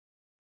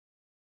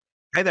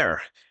Hi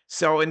there.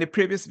 So in the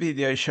previous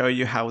video, I showed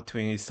you how to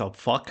install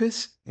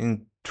Fooocus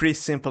in 3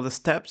 simple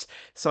steps.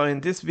 So in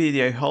this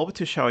video, I hope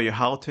to show you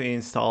how to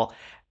install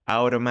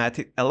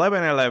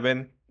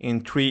Automatic1111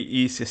 in 3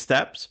 easy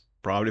steps,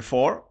 probably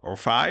 4 or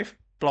 5,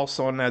 plus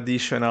some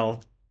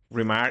additional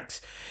remarks.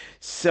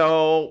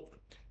 So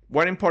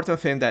one important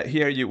thing that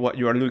here what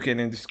you are looking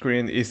in the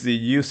screen is the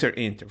user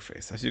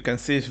interface. As you can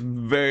see, it's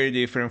very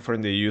different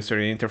from the user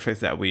interface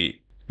that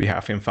we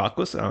have in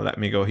Fooocus. And let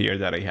me go here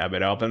that I have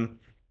it open.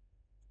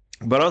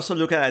 But also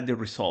look at the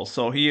results.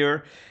 So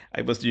here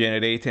I was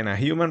generating a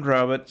human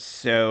robot.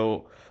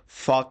 So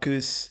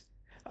Fooocus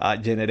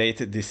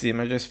generated these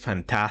images,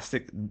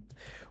 fantastic.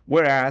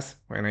 Whereas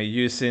when I'm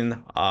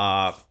using,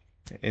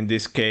 in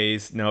this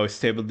case, no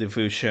Stable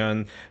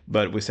Diffusion,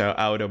 but with our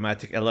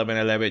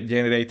Automatic1111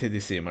 generated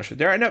this image.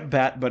 They are not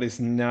bad, but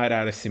it's not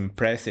as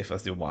impressive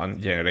as the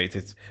one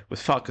generated with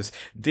Fooocus.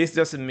 This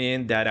doesn't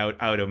mean that our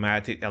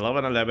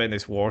Automatic1111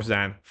 is worse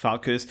than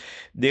Fooocus.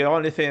 The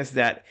only thing is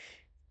that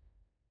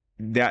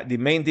the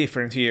main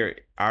difference here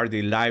are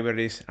the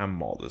libraries and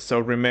models.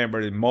 So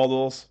remember, the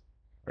models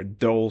are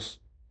those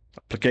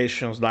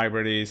applications,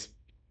 libraries,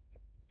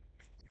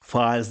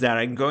 files that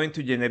are going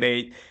to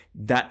generate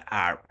that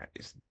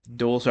arrays.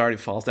 Those are the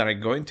files that are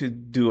going to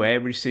do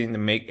everything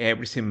and make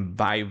everything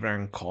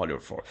vibrant,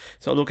 colorful.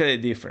 So look at the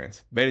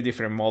difference, very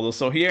different models.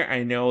 So here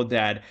I know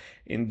that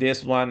in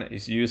this one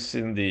is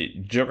using the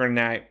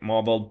Juggernaut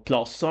model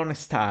plus some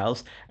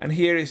styles, and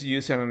here is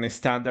using a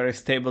standard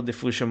Stable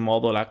Diffusion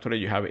model. Actually,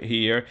 you have it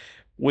here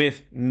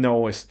with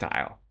no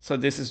style. So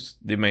this is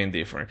the main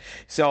difference.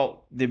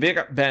 So the big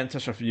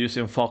advantage of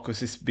using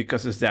Fooocus is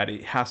because is that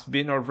it has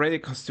been already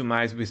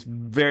customized with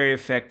very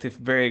effective,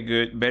 very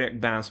good, very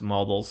advanced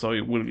models. So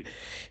it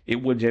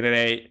will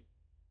generate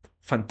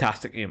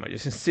fantastic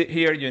images. And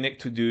here you need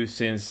to do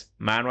things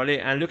manually,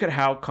 and look at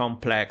how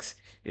complex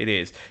it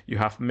is. You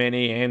have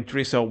many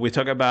entries. So we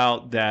talk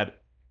about that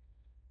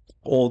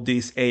all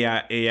this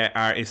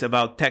AIR is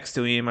about text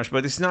to image,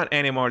 but it's not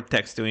anymore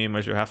text to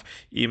image. You have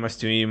image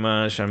to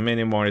image and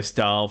many more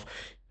stuff,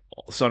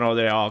 some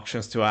other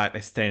options to add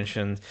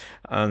extensions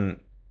and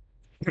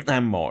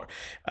more.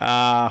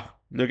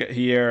 Look at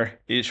here,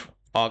 each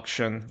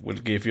auction will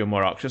give you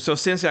more options. So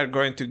things are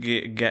going to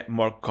get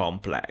more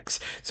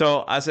complex.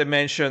 So as I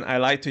mentioned, I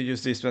like to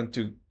use this one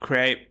to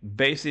create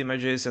base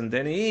images, and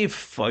then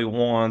if I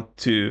want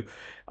to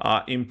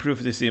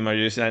improve these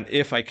images, and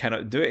if I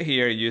cannot do it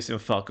here using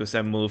Fooocus,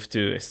 I move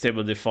to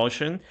Stable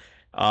Diffusion,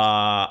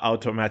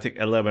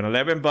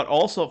 Automatic1111. But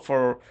also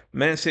for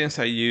many things,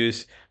 I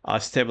use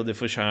Stable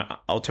Diffusion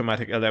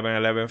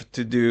Automatic1111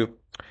 to do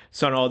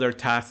some other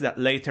tasks that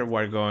later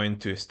we're going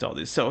to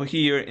study. So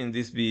here in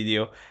this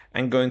video,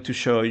 I'm going to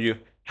show you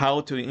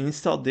how to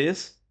install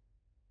this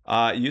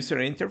user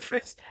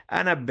interface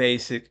and a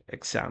basic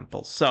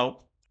example.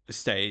 So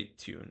stay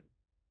tuned.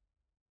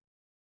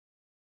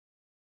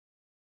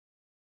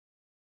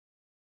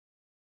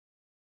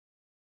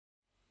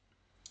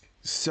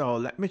 So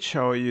let me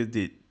show you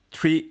the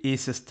 3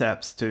 easy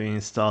steps to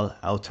install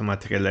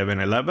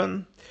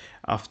Automatic1111.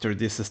 After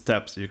these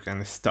steps, you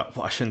can stop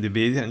watching the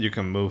video and you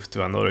can move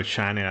to another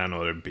channel,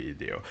 another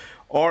video.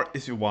 Or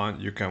if you want,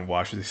 you can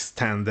watch the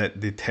standard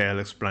detailed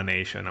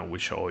explanation and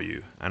we'll show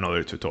you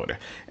another tutorial.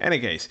 Any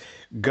case,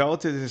 go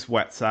to this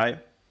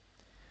website.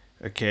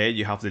 Okay,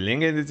 you have the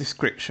link in the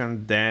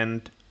description.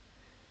 Then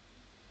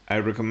I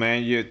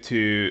recommend you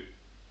to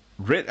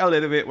read a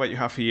little bit what you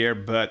have here,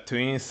 but to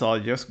install,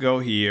 just go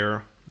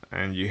here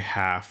and you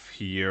have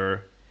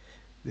here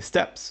the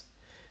steps.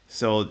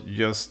 So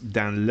just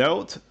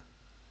download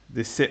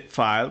the zip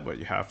file where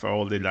you have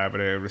all the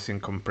library, everything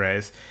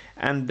compressed,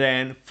 and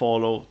then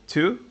follow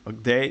 2,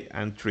 update,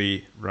 and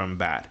 3, run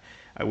bad.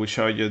 I will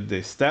show you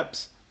the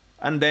steps,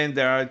 and then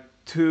there are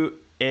 2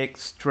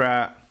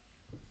 extra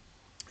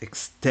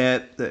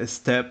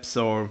steps,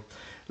 or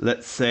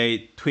let's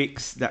say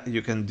tweaks that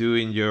you can do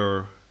in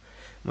your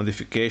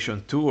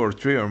modification, 2 or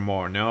 3 or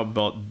more. No,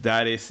 but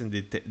that is in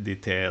the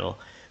detail.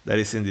 That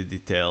is in the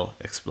detail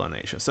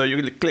explanation. So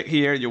you click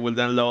here, you will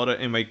download it.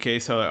 In my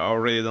case, I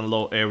already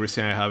download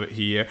everything. I have it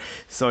here.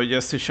 So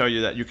just to show you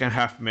that you can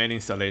have many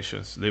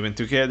installations living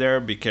together.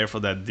 Be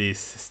careful that this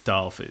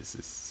stuff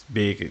is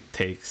big, it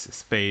takes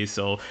space.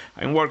 So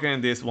I'm working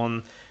on this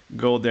one.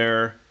 Go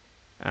there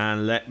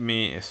and let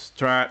me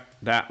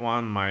extract. That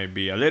one might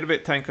be a little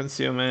bit time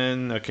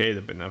consuming, okay,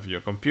 depending on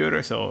your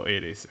computer. So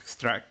it is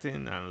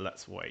extracting, and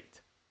let's wait.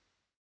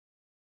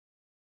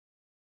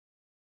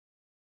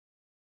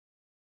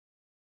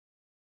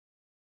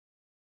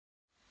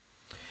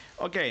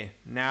 Okay,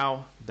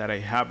 now that I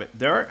have it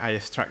there, I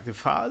extract the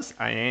files,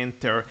 I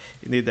enter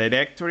in the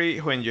directory.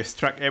 When you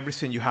extract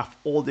everything, you have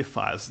all the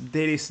files.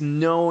 There is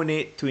no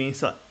need to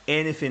install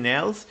anything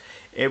else.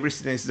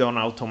 Everything is done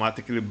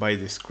automatically by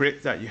the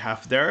script that you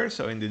have there.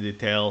 So in the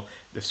detail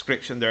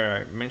description there,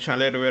 I mentioned a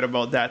little bit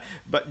about that.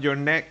 But your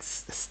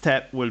next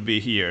step will be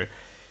here.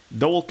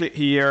 Double click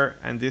here,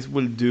 and this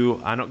will do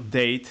an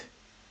update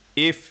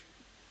if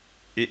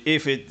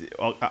if it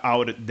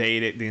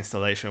outdated, the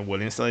installation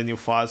will install new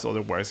files,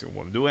 otherwise it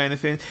won't do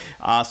anything.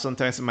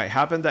 Sometimes it might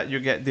happen that you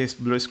get this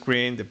blue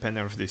screen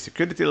depending on the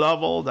security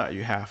level that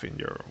you have in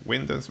your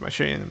Windows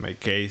machine. In my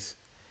case,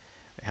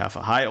 I have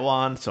a high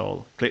one,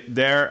 so click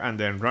there and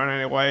then run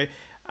anyway,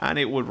 and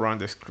it will run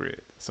the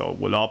script. So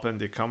we'll open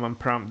the command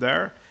prompt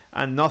there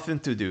and nothing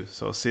to do.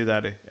 So see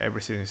that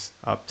everything is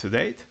up to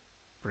date.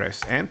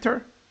 Press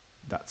enter.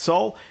 That's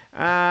all.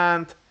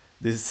 And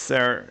this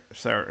third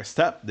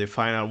step, the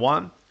final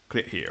one,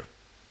 click here.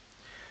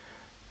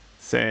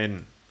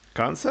 Same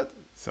concept.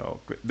 So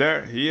click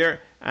there,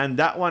 here, and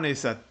that one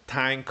is a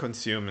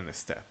time-consuming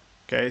step.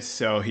 Okay,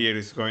 so here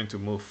is going to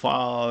move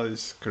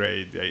files,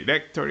 create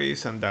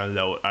directories, and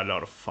download a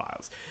lot of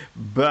files.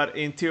 But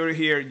in theory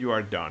here, you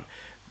are done.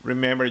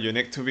 Remember, you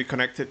need to be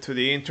connected to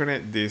the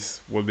internet.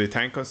 This will be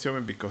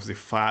time-consuming because the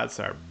files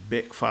are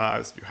big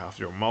files. You have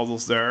your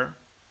models there.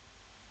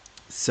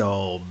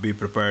 So be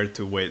prepared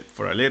to wait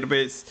for a little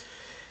bit.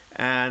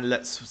 And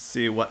let's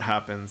see what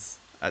happens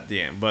at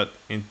the end. But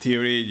in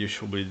theory, you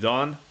should be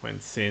done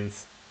when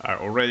scenes are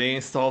already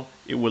installed.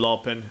 It will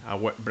open a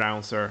web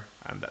browser,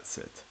 and that's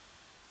it.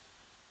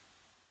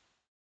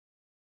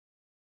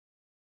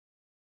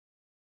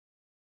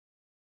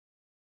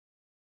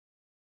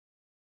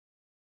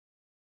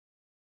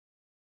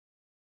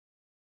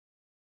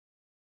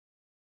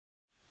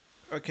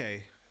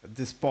 Okay, at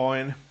this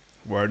point,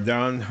 we're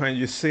done. When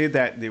you see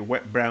that the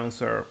web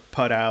browser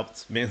put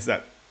out, means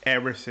that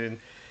everything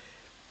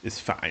is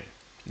fine.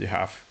 You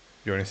have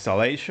your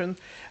installation,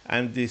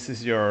 and this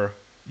is your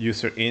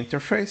user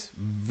interface,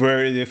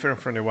 very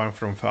different from the one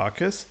from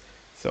Fooocus.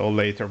 So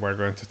later we're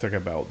going to talk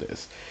about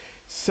this.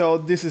 So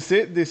this is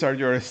it. These are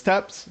your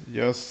steps.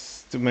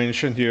 Just to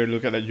mention here,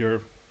 look at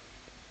your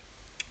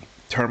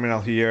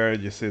terminal here,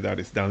 you see that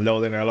it's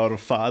downloading a lot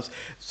of files.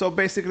 So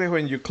basically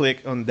when you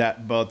click on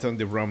that button,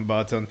 the run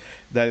button,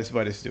 that is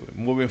what it's doing.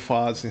 Moving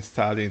files,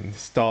 installing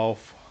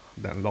stuff,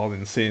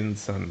 downloading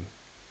scenes, and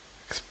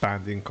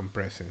expanding,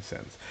 compressing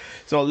scenes.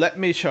 So let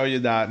me show you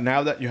that.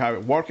 Now that you have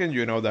it working,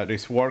 you know that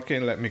it's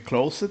working. Let me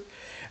close it.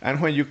 And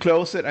when you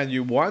close it and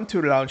you want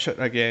to launch it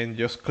again,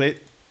 just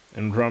click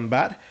and run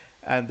back,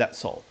 and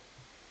that's all.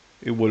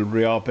 It will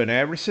reopen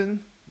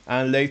everything.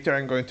 And later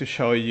I'm going to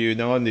show you,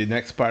 in the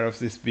next part of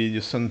this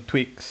video, some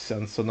tweaks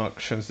and some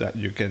options that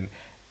you can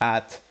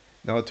add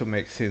to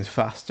make things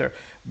faster.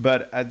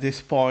 But at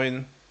this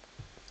point,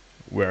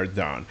 we're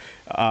done.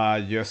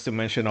 Just to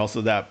mention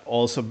also that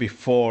also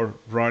before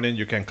running,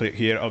 you can click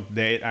here,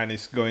 update, and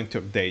it's going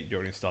to update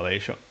your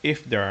installation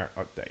if there are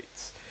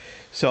updates.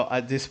 So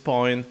at this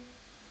point,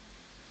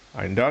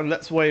 I'm done.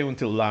 Let's wait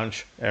until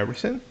launch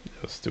everything,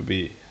 just to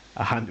be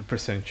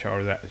 100%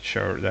 sure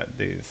that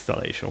the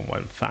installation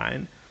went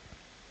fine.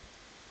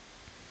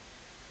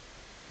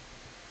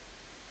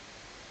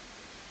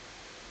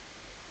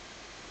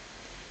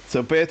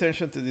 So pay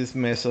attention to this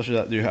message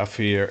that you have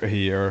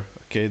here.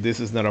 Okay, this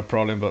is not a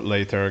problem, but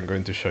later I'm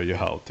going to show you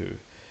how to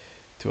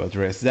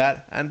address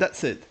that. And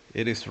that's it.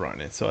 It is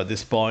running. So at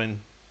this point,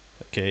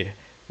 okay,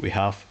 we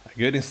have a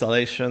good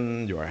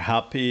installation. You are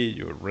happy.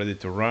 You're ready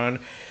to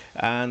run.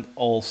 And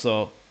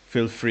also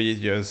feel free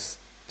just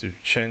to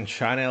change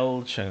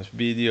channel, change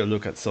video,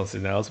 look at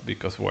something else,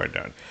 because we're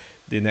done.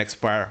 The next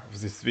part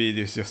of this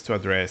video is just to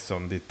address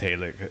some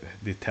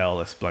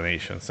detailed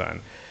explanations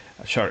and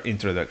a short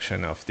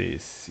introduction of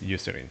this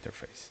user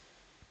interface.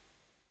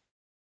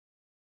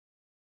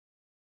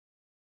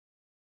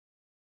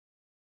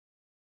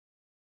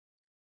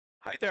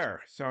 Hi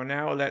there. So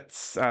now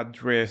let's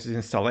address the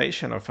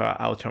installation of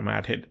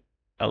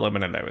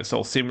Automatic1111.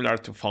 So similar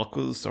to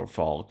Fooocus or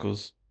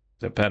Fooocus,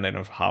 depending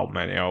on how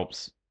many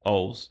O's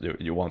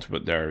you want to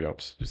put there,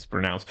 it's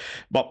pronounced.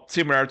 But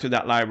similar to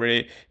that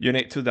library, you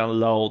need to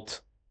download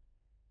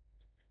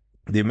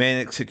the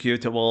main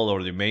executable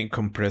or the main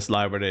compressed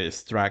library,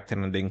 extract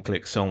and then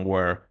click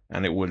somewhere,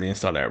 and it will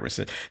install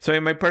everything. So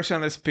in my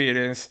personal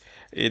experience,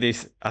 it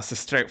is as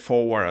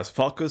straightforward as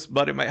Fooocus,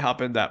 but it might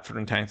happen that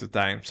from time to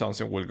time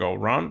something will go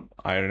wrong.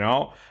 I don't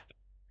know.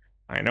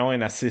 I know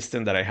in a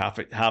system that I have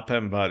it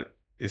happen, but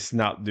it's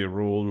not the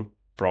rule.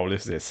 Probably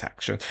it's the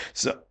exception.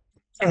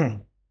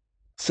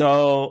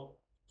 So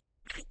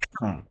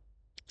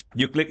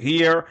you click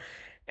here,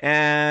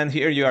 and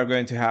here you are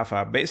going to have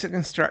a basic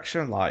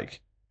instruction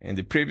like in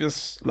the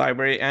previous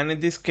library, and in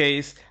this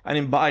case I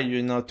invite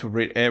you not to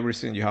read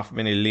everything. You have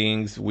many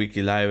links,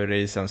 wiki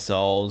libraries, and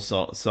so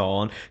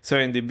on. So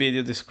in the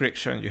video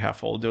description you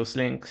have all those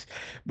links,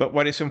 but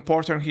what is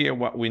important here,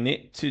 what we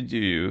need to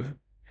do,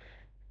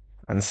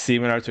 and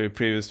similar to the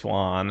previous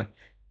one,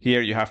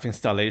 here you have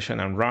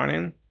installation and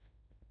running,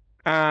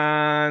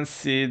 and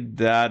see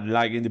that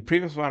like in the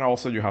previous one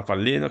also you have a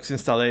Linux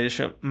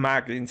installation,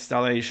 Mac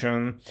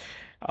installation.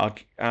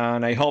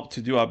 And I hope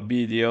to do a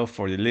video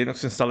for the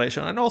Linux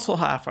installation, and also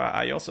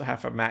I also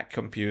have a Mac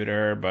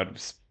computer,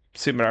 but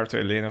similar to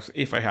Linux.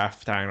 If I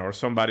have time or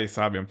somebody's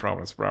having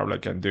problems, probably I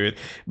can do it.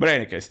 But in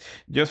any case,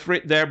 just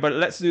read there. But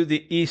let's do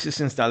the easiest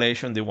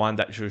installation, the one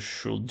that you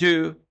should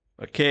do.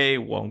 Okay,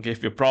 won't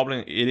give you a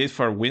problem. It is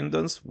for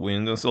Windows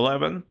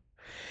 11.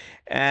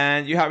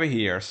 And you have it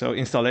here. So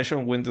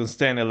installation Windows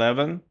 10,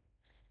 11.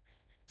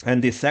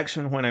 And this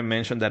section, when I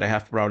mentioned that I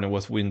have problem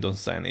with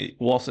Windows 10, it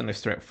wasn't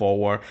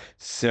straightforward.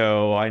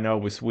 So I know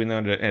with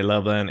Windows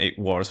 11, it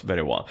works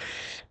very well.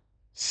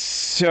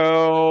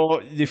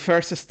 So the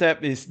first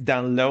step is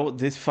download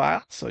this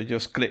file. So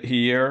just click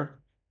here.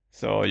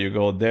 So you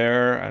go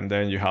there and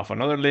then you have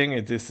another link.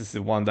 And this is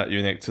the one that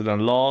you need to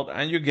download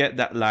and you get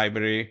that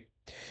library.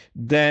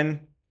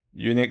 Then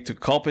you need to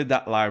copy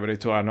that library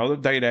to another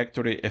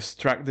directory,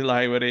 extract the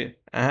library,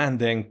 and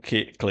then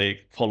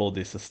click follow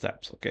these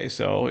steps. Okay,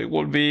 so it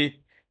will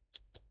be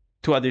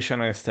two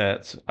additional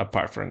steps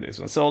apart from this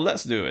one. So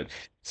let's do it.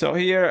 So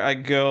here I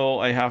go,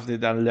 I have the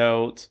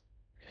download.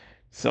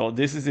 So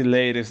this is the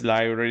latest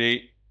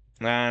library.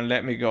 And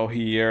let me go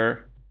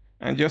here.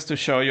 And just to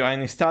show you,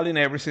 I'm installing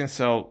everything.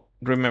 So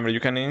remember,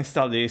 you can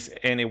install this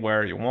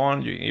anywhere you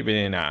want, even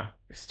in a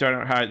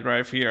external hard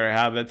drive. Here I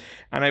have it.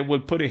 And I will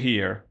put it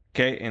here,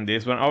 okay, in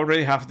this one. I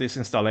already have this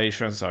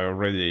installation, so I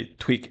already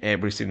tweak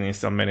everything,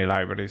 install many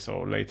libraries.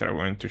 So later I'm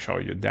going to show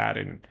you that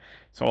in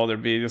some other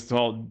videos.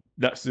 So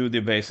let's do the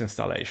base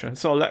installation.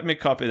 So let me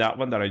copy that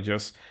one that I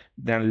just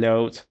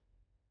download.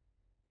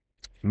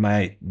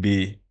 Might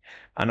be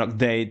an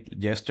update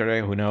yesterday,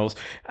 who knows.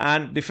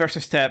 And the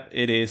first step,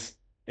 it is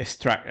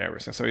extract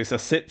everything. So it's a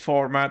zip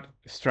format,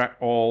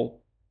 extract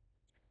all,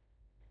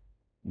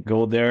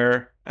 go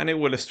there, and it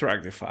will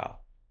extract the file.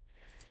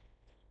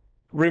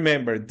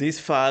 Remember, these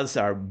files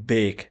are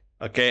big,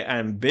 okay,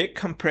 and big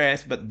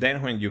compressed, but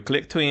then when you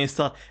click to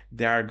install,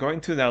 they are going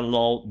to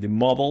download the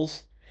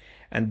models,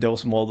 and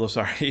those models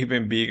are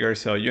even bigger,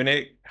 so you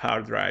need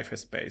hard drive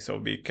space, so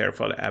be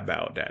careful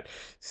about that.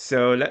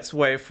 So let's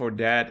wait for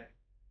that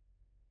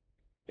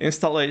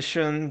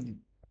installation,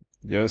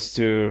 just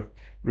to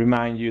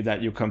remind you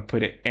that you can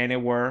put it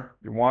anywhere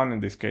you want. In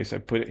this case, I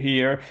put it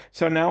here.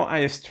 So now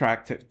I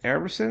extracted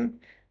everything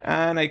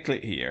and I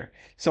click here.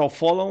 So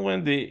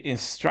following the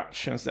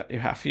instructions that you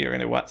have here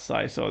in the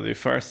website. So the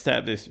first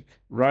step is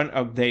run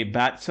update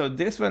bat. So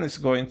this one is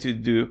going to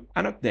do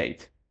an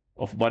update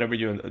of whatever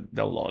you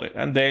downloaded.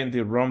 And then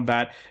the run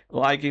bat,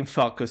 like in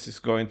Fooocus, is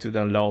going to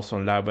download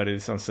some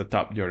libraries and set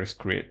up your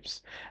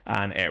scripts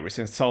and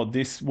everything. So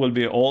this will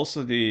be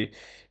also the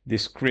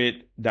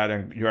script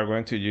that you are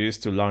going to use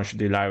to launch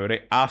the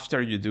library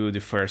after you do the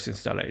first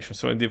installation.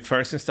 So in the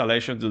first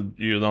installation,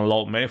 you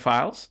download many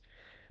files,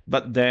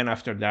 but then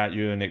after that,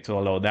 you need to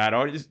download that,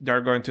 or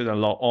they're going to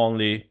download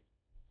only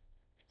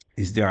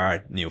if there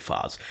are new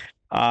files.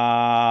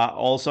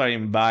 Also, I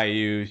invite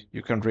you,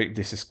 you can read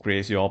this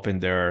script, you open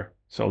there.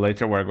 So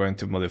later we're going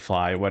to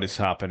modify what is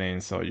happening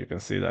so you can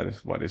see that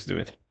is what it's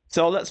doing.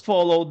 So let's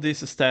follow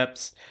these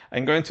steps.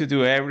 I'm going to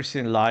do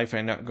everything live.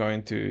 I'm not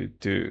going to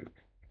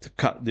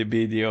cut the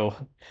video.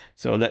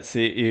 So let's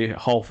see if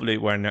hopefully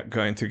we're not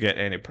going to get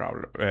any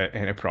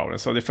problem.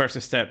 So the first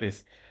step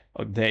is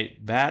update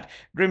that.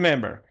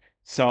 Remember,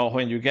 so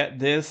when you get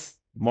this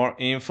more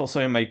info, so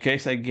in my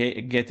case, I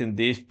getting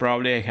this,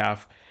 probably I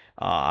have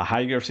a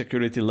higher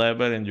security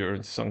level, and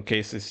in some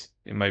cases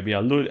it might be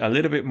a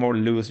little bit more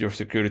loose your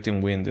security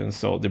in Windows.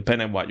 So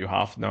depending on what you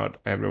have, not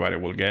everybody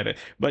will get it.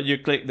 But you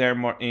click there,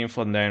 more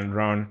info, and then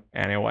run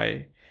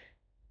anyway.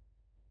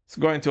 It's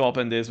going to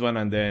open this one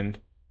and then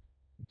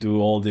do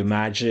all the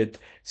magic.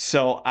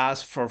 So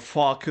as for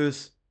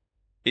Fooocus,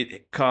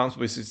 it comes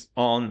with its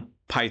own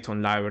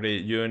Python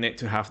library. You need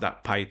to have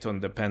that Python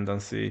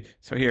dependency.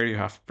 So here you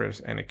have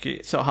press any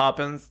key. So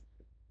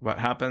what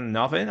happened?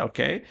 Nothing.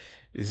 Okay,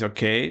 it's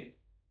okay.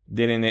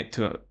 Didn't need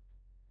to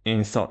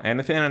install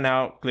anything. And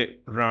now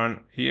click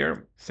run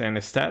here.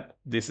 Send step.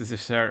 This is the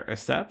third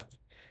step,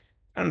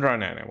 and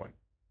run anyway.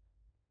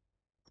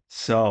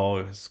 So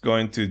it's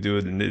going to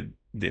do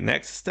the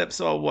next step.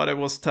 So what I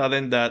was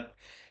telling that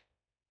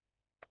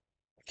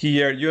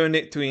here you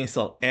need to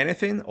install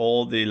anything.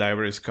 All the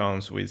libraries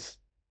comes with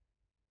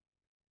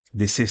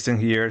the system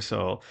here.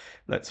 So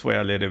let's wait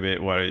a little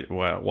bit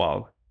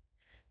while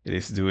it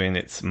is doing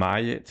its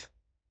magic.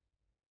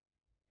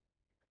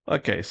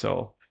 Okay,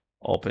 so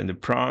open the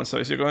prompt. So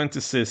if you go into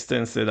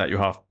system, say that you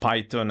have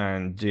Python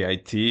and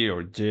git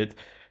or git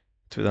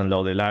to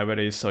download the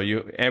library. So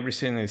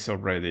everything is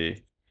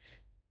already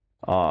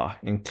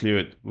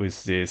include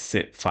with the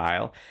zip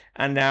file,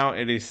 and now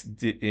it is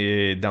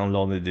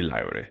downloaded the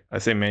library.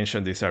 As I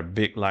mentioned, these are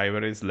big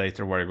libraries.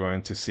 Later we're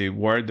going to see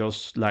where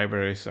those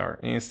libraries are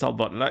installed,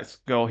 but let's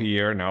go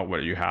here now where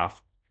you have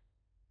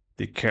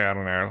the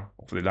kernel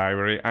of the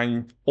library,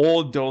 and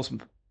all those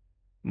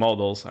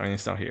models are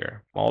installed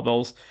here.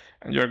 Models,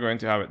 and you're going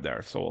to have it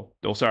there. So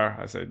those are,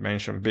 as I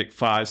mentioned, big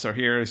files. So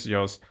here is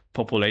just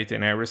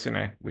populating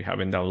everything. We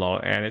haven't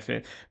downloaded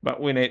anything,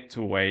 but we need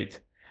to wait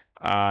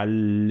a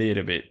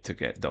little bit to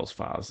get those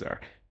files there.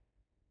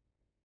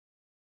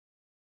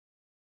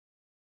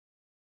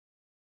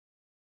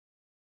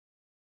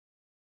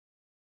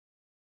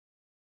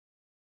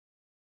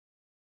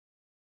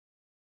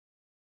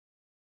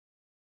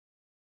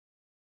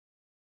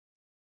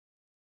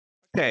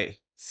 Okay,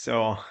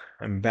 so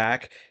I'm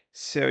back.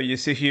 So you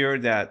see here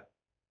that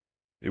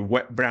the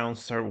web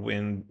browser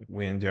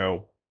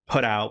window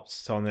put out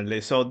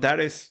suddenly. So that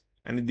is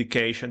an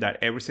indication that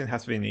everything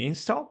has been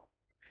installed.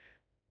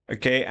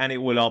 Okay, and it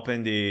will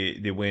open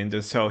the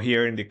window. So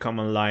here in the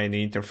command line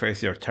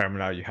interface, your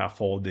terminal, you have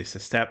all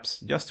these steps.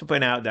 Just to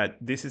point out that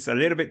this is a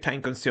little bit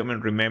time consuming.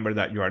 Remember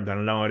that you are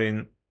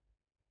downloading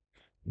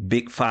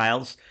big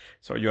files.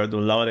 So you're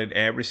downloading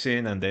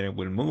everything, and then it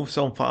will move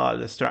some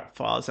files, extract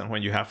files, and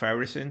when you have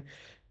everything,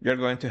 you're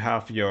going to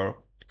have your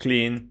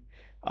clean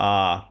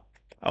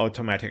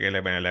Automatic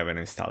 1111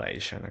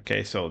 installation.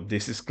 Okay, so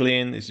this is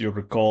clean. As you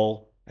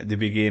recall, at the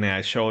beginning,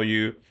 I showed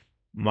you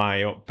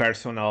my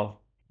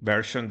personal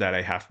version that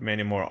I have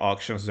many more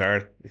options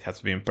there. It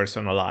has been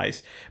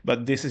personalized,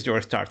 but this is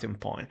your starting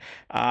point.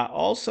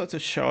 Also to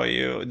show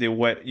you the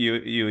web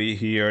UI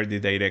here, the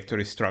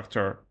directory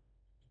structure.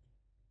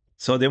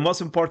 So the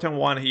most important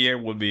one here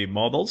will be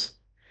models.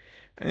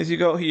 And as you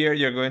go here,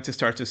 you're going to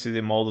start to see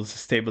the models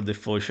Stable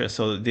Diffusion.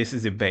 So this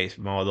is the base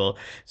model.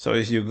 So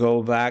as you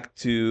go back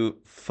to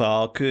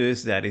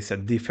Fooocus, that is a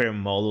different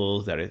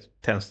model that it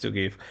tends to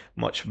give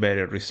much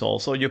better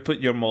results. So you put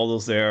your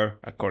models there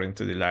according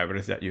to the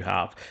libraries that you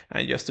have.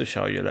 And just to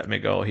show you, let me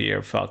go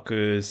here,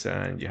 Fooocus,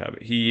 and you have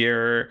it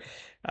here.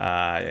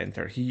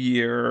 Enter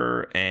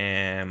here,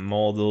 and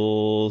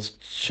models,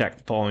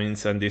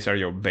 checkpoints, and these are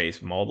your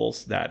base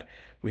models that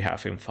we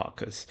have in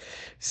Fooocus.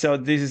 So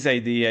this is the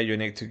idea. You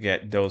need to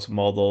get those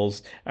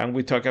models, and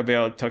we talking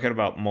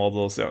about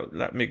models. So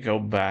let me go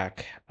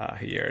back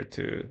here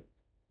to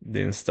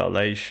the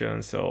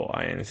installation. So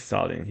I am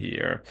installing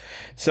here.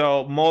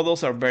 So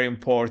models are very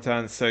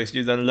important. So if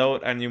you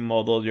download a new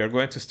model, you're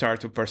going to start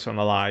to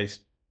personalize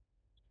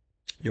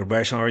your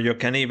version, or you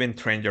can even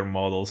train your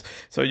models.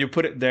 So you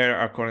put it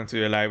there according to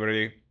the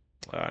library.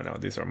 No,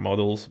 these are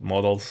models,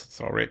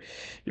 sorry.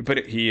 You put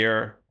it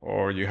here,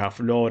 or you have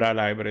LoRa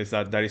libraries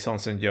that is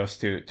something just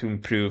to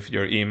improve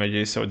your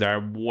images. So they're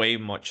way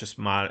much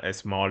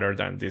smaller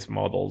than these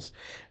models,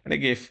 and they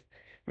give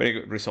very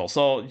good results.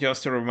 So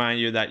just to remind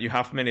you that you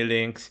have many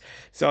links.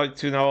 So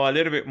to know a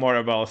little bit more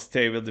about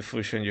Stable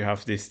Diffusion, you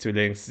have these two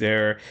links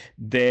there.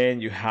 Then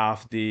you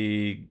have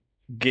the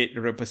Git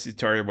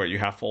repository where you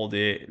have all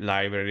the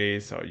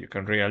libraries, so you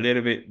can read a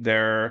little bit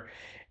there.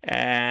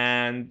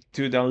 And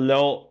to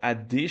download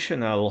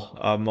additional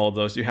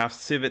models, you have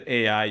Civet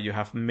AI, you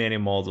have many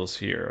models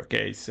here.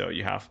 Okay, so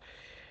you have,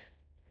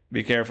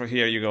 be careful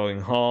here, you're going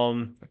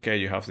home. Okay,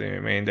 you have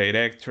the main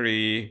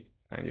directory,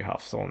 and you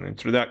have some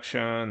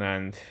introduction,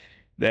 and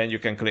then you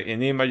can click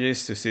in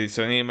images to see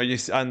some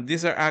images, and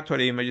these are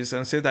actual images,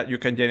 and see that you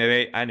can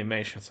generate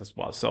animations as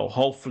well. So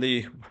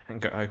hopefully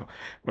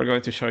we're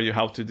going to show you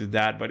how to do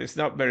that, but it's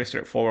not very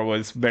straightforward, but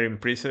it's very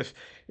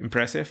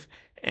impressive.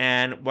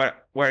 And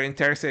we're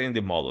interested in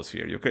the models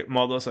here. You click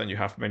models, and you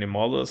have many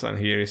models, and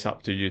here it's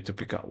up to you to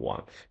pick up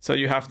one. So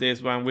you have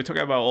this one. We talk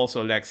about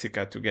also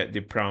Lexica to get the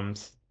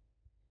prompts.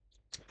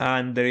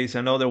 And there is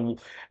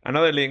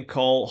another link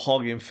called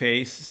Hugging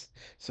Face.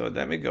 So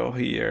let me go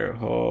here,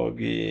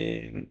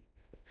 Hugging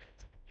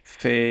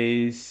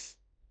Face.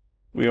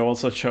 We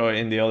also show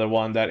in the other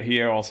one that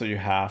here also you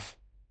have.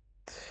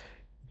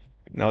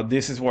 Now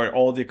this is where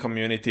all the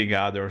community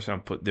gathers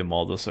and put the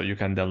models, so you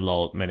can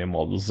download many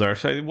models there.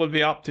 So it will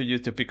be up to you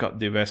to pick up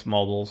the best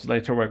models.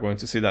 Later we're going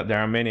to see that there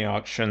are many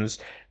options,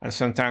 and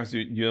sometimes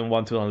you don't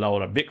want to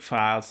download a big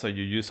file, so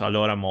you use a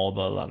LoRa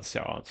model and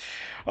so on.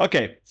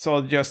 Okay, so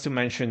just to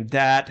mention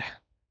that,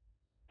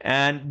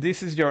 and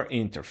this is your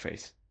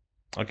interface.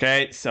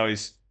 Okay, so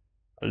it's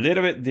a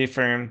little bit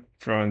different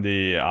from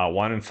the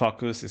one in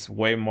Fooocus. It's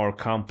way more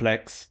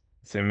complex.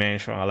 As I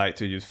mentioned, I like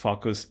to use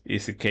Fooocus,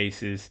 easy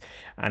cases,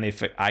 and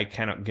if I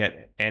cannot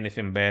get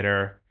anything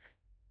better,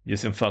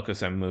 using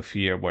Fooocus, and move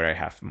here where I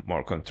have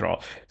more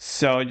control.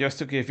 So just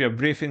to give you a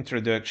brief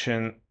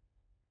introduction,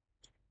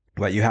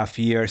 what you have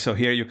here, so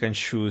here you can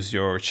choose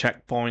your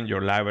checkpoint,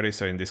 your library.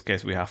 So in this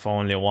case, we have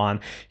only one.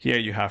 Here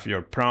you have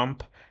your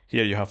prompt.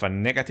 Here you have a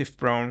negative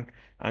prompt.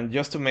 And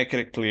just to make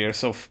it clear,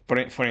 so for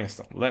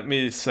instance, let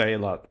me say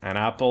that an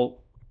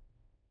Apple,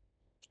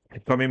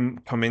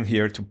 coming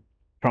here to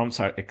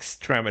prompts are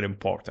extremely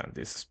important.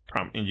 This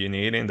prompt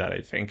engineering that I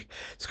think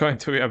is going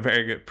to be a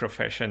very good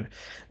profession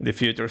in the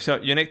future. So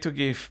you need to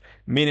give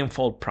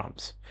meaningful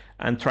prompts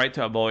and try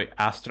to avoid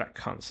abstract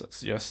concepts,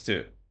 just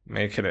to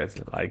make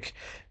it like,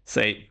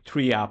 say,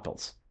 3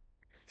 apples.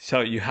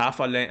 So you have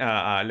a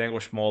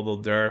language model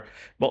there,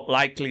 but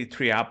likely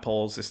 3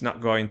 apples is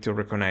not going to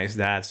recognize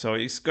that. So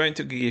it's going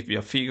to give you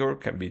a figure,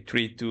 can be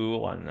 3,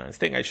 2, and I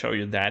think I show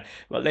you that,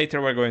 but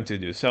later we're going to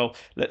do. So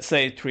let's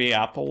say 3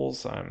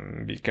 apples,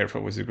 and be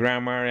careful with the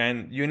grammar,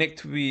 and you need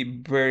to be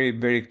very,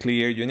 very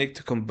clear. You need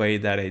to convey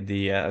that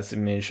idea. As I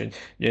mentioned,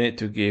 you need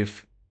to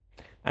give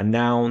a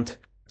noun,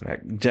 an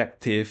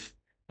adjective,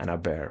 and a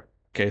verb.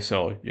 Okay,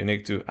 so you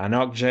need to, an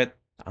object,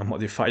 a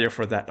modifier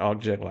for that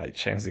object, like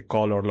change the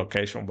color,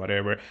 location,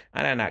 whatever,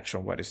 and an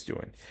action, what it's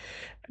doing.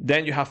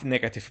 Then you have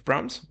negative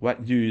prompts,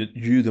 what you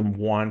don't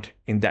want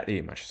in that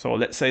image. So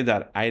let's say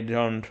that I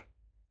don't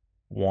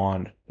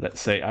want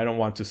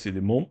to see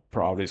the moon.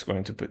 Probably it's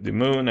going to put the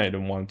moon. I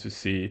don't want to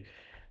see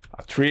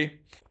a tree.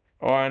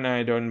 and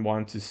I don't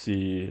want to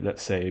see,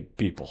 let's say,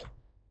 people.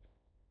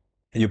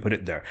 You put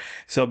it there.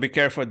 So be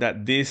careful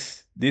that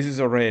this is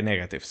already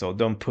negative. So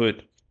don't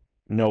put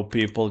no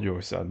people.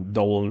 Use a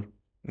double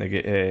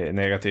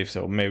negative.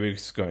 So maybe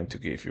it's going to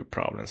give you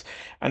problems.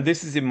 And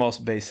this is the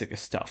most basic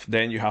stuff.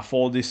 Then you have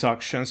all these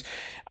options.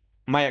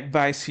 My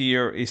advice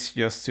here is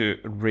just to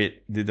read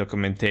the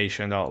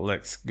documentation. Now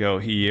let's go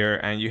here,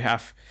 and you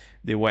have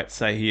the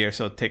website here.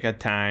 So take a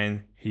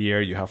time here.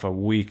 You have a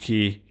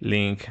wiki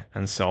link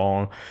and so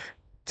on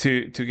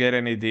to get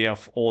an idea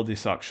of all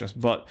these options.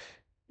 But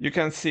you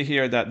can see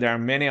here that there are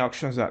many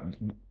options that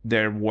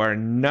there were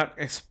not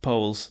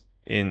exposed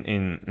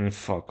in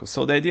Fooocus.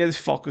 So the idea is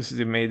Fooocus is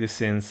to make the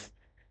scenes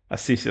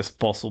as easy as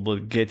possible,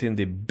 getting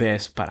the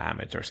best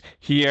parameters.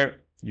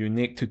 Here, you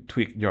need to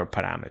tweak your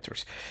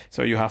parameters.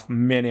 So you have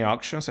many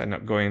options. I'm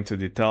not going into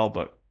detail,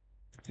 but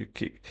you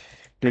keep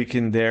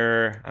clicking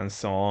there and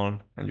so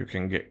on, and you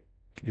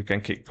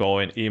can keep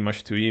going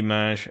image to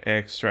image,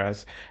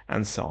 extras,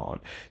 and so on.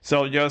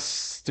 So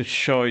just to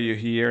show you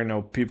here,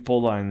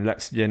 people, and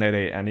let's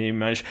generate an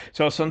image.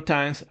 So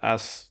sometimes,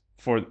 as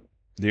for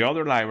the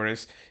other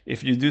libraries,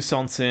 if you do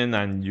something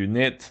and you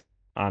need,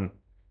 and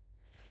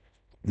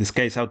this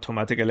case,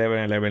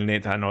 Automatic1111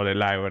 needs another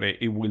library,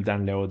 it will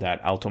download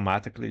that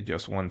automatically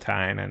just one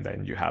time, and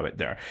then you have it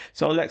there.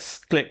 So let's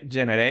click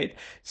generate.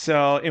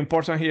 So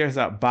important here is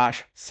that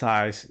batch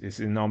size is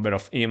the number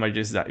of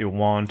images that you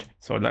want.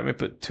 So let me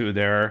put 2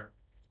 there.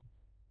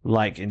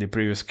 Like in the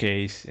previous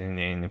case,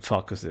 in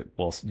Fooocus, it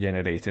was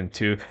generating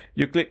 2.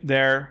 You click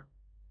there,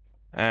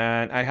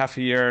 and I have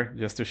here,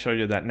 just to show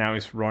you that now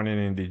it's running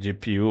in the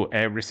GPU,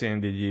 everything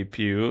in the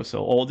GPU.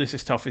 So all this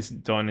stuff is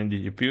done in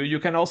the GPU. You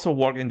can also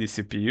work in the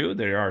CPU.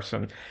 There are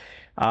some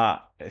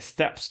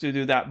steps to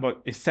do that,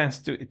 but it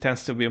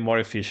tends to be more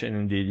efficient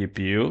in the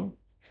GPU.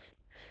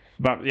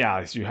 But yeah,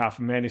 if you have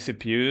many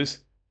CPUs,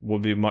 will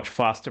be much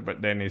faster,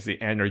 but then it's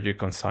the energy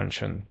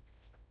consumption,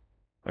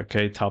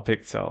 okay,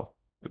 topic. So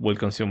it will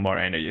consume more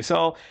energy.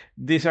 So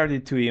these are the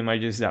 2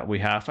 images that we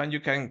have, and you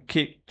can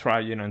keep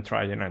trying and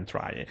trying and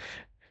trying.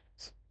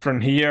 From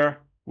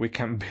here, we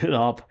can build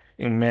up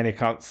in many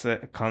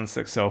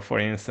concepts. So for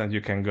instance,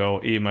 you can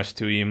go image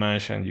to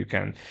image, and you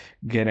can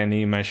get an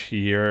image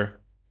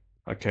here.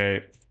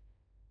 Okay,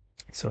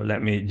 so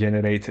let me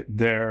generate it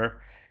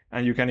there,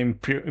 and you can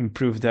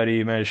improve that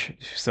image.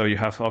 So you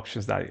have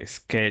options like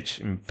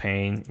sketch in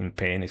paint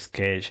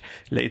sketch.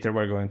 Later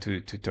we're going to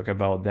talk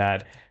about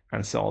that,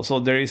 and so on. So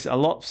there is a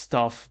lot of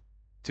stuff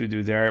to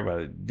do there, but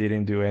I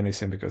didn't do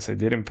anything because I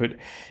didn't put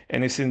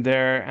anything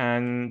there.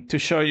 And to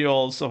show you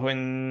also,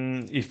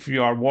 if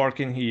you are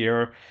working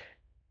here,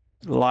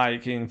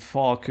 like in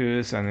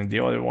Fooocus and in the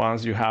other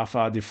ones, you have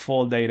a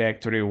default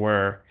directory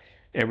where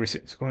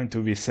everything's going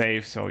to be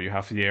saved. So you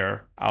have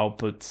here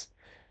outputs,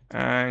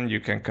 and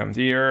you can come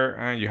here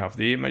and you have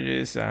the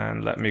images,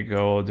 and let me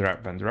go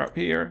drag and drop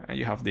here, and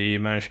you have the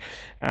image.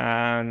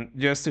 And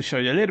just to show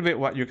you a little bit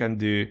what you can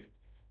do,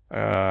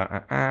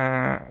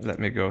 let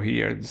me go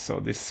here. So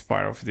this is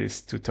part of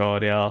this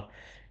tutorial,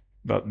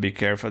 but be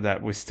careful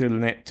that we still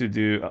need to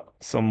do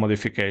some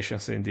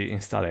modifications in the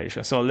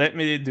installation. So let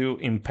me do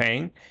in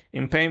paint.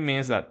 In paint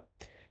means that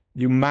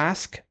you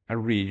mask a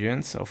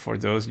region. So for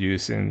those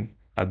using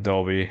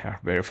Adobe are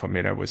very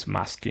familiar with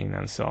masking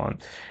and so on.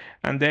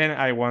 And then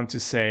I want to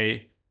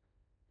say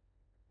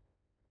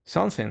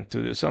something,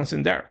 to do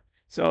something there.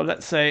 So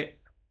let's say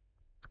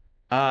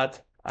add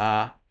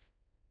a,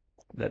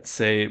 let's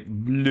say,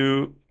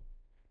 blue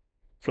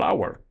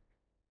flower.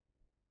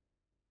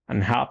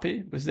 I'm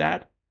happy with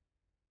that.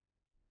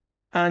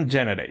 And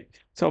generate.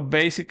 So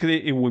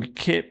basically it will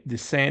keep the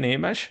same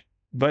image,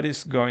 but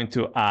it's going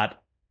to add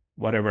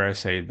whatever I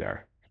say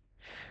there.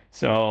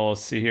 So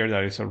see here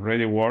that it's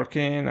already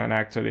working, and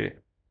actually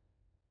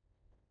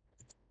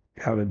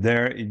have it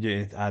there. It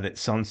just added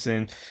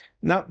something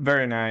not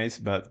very nice,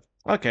 but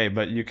okay,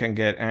 but you can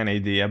get an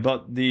idea.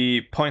 But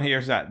the point here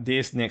is that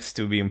this needs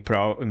to be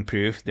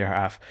improved. There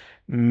have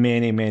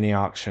many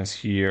options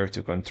here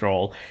to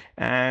control,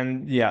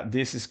 and yeah,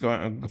 this is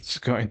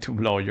going to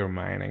blow your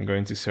mind. I'm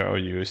going to show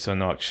you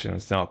some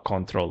options now,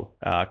 control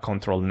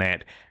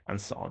net and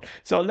so on.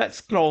 So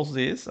let's close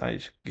this. I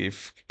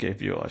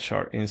give you a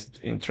short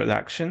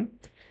introduction.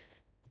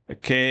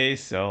 Okay,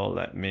 so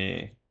let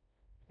me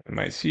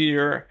minimize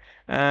here,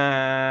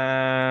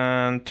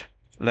 and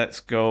let's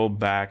go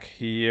back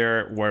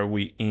here where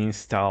we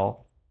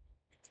install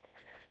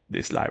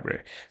this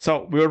library.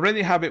 So we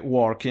already have it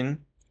working,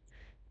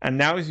 and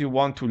now if you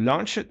want to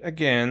launch it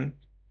again,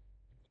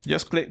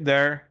 just click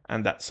there,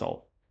 and that's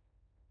all.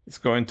 It's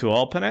going to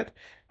open it.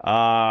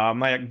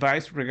 My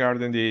advice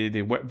regarding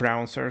the web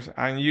browsers,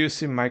 I'm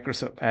using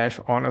Microsoft Edge.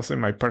 Honestly,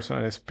 my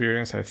personal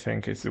experience, I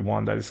think, is the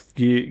one that is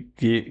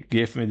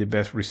give me the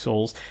best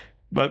results.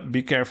 But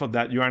be careful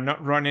that you are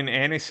not running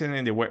anything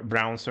in the web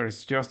browser.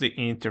 It's just the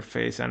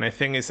interface, and I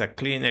think it's a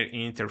cleaner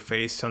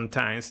interface.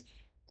 Sometimes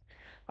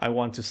I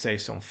want to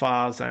save some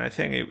files, and I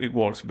think it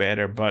works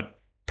better. But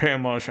pretty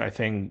much, I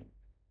think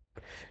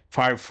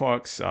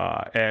Firefox,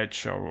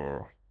 Edge,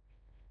 or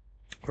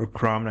or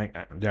Chrome,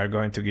 they are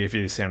going to give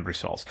you the same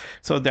results.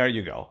 So there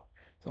you go.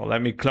 So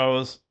let me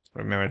close.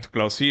 Remember to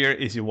close here.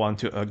 If you want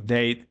to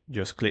update,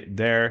 just click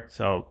there.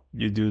 So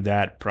you do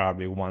that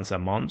probably once a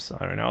month.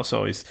 I don't know.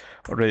 So it's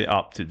already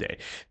up to date.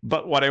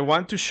 But what I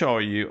want to show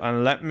you,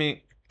 and let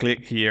me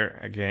click here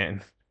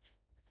again.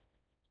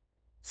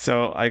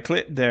 So I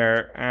click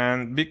there,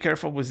 and be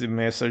careful with the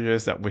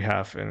messages that we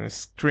have in the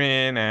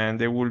screen, and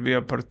there will be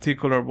a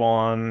particular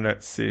one.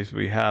 Let's see if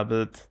we have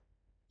it.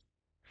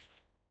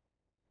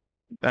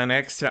 An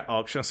extra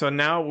option. So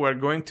now we're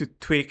going to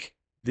tweak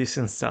this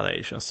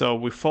installation. So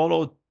we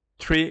followed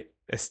 3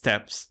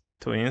 steps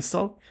to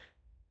install.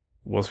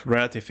 It was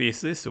relatively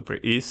easy, super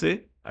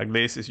easy. At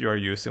least if you are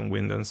using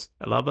Windows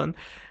 11.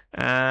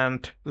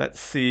 And let's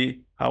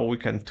see how we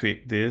can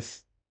tweak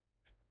this.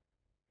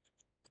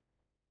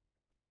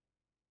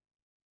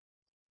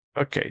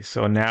 Okay,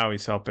 so now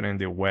it's opening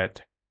the web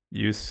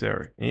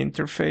user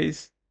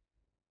interface.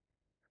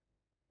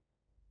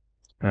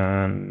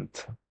 And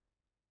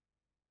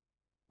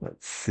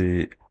let's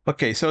see.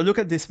 Okay, so look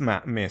at this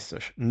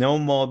message. No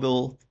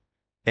model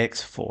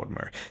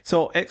Xformer.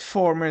 So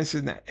Xformer is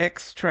an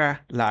extra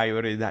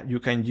library that you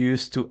can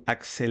use to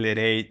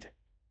accelerate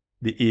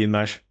the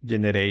image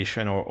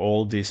generation or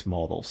all these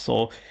models.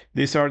 So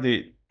these are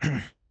the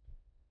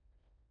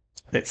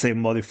let's say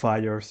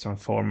modifiers,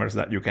 transformers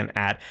that you can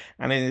add,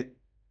 and it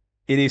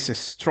is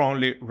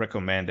strongly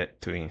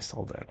recommended to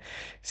install them.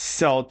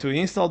 So to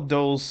install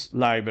those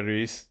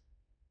libraries,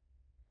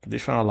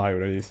 additional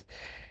libraries,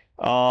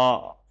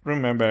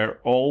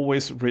 remember,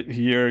 always read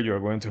here. You're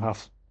going to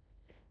have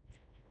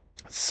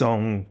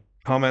some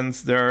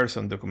comments there,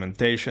 some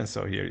documentation.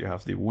 So here you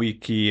have the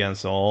wiki and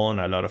so on,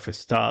 a lot of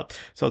stuff.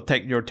 So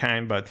take your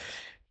time, but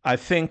I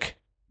think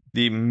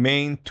the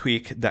main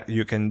tweak that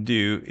you can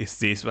do is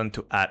this one,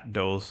 to add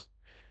those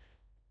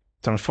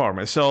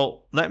transformers.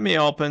 So let me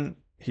open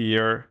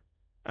here,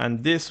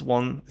 and this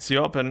one, see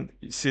open,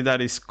 see that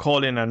it's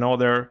calling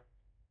another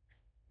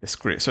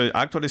script. So it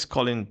actually is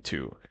calling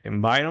 2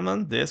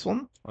 environment, this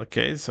one.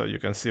 Okay, so you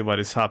can see what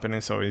is happening.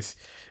 So it's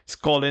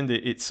calling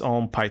its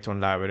own Python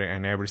library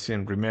and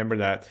everything. Remember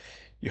that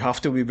you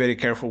have to be very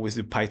careful with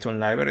the Python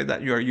library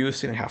that you are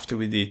using. It have to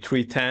be the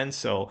 310.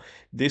 So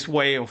this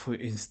way of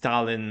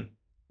installing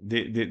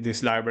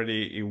this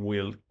library, it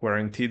will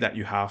guarantee that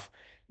you have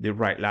the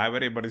right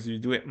library. But if you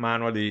do it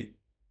manually,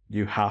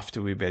 you have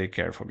to be very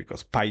careful,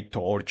 because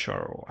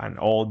PyTorch and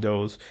all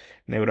those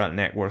neural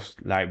networks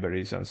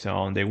libraries and so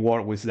on, they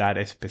work with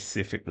that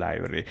specific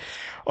library.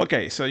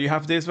 Okay, so you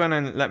have this one,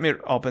 and let me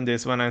open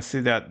this one and see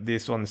that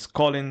this one is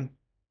calling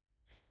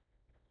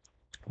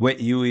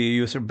UI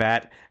user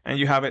bad, and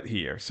you have it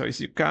here. So if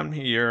you come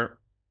here,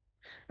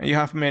 and you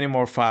have many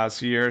more files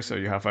here. So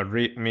you have a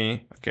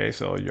README. Okay,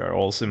 so you're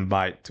also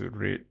invited to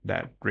read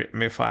that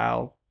README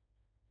file.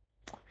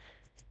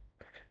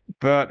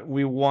 But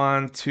we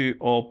want to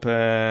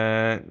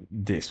open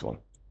this one.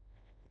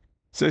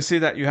 So you see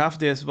that you have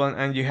this one,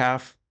 and you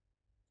have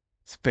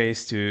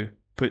space to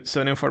put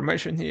some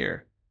information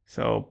here.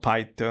 So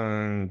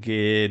Python,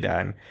 Git,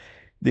 and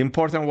the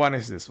important one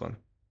is this one.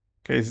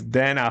 Okay,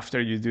 then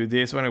after you do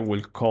this one, it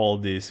will call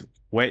this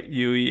wait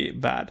UI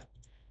bad.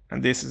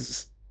 And this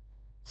is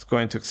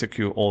going to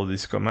execute all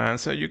these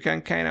commands. So you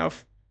can kind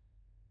of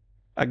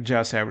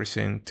adjust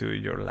everything to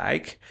your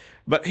like.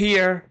 But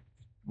here,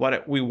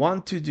 what we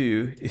want to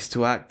do is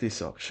to add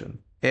this option,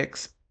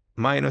 X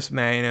minus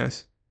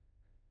minus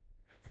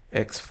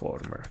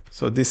Xformer.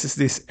 So this is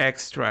this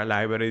extra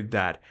library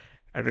that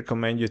I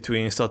recommend you to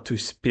install to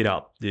speed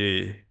up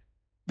the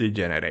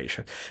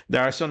generation.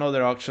 There are some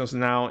other options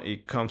now.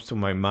 It comes to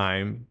my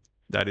mind.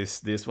 That is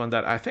this one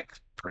that I think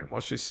pretty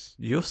much is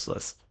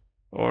useless,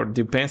 or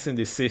depends on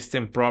the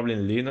system, probably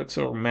in Linux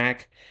or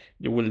Mac,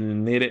 you will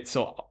need it.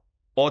 So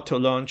auto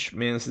launch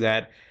means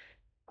that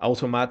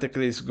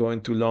automatically it's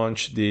going to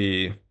launch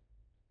the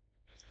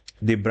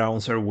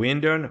browser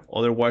window.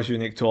 Otherwise, you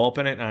need to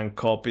open it and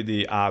copy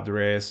the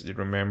address. You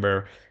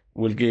remember,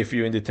 will give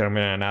you in the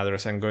terminal an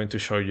address. I'm going to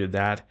show you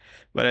that.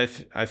 But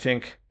I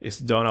think it's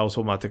done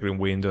automatically in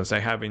Windows. I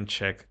haven't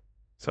checked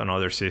some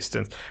other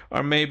systems.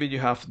 Or maybe you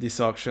have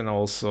this option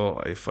also,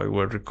 if I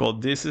will recall.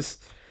 This is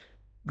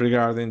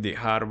regarding the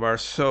hardware.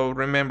 So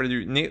remember,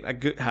 you need a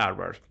good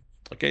hardware.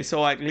 Okay,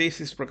 so at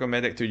least it's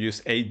recommended to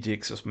use 8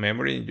 gigs of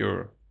memory in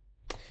your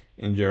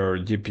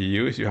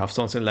GPU. If you have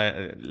something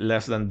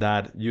less than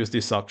that, use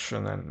this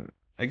option, and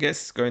I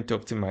guess it's going to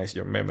optimize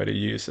your memory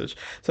usage.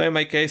 So in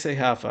my case, I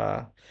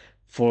have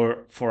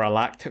for a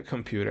laptop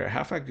computer, I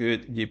have a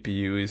good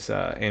GPU. It's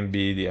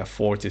NVIDIA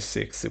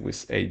 4060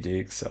 with 8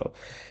 gigs. So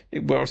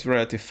it works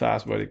relatively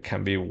fast, but it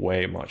can be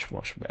way much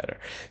better.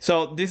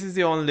 So this is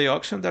the only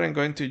option that I'm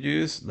going to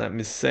use. Let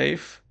me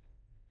save.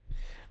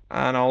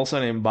 And also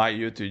I invite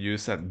you to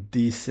use a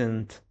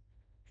decent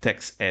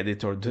text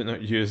editor. Do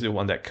not use the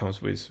one that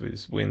comes with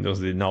Windows,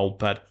 the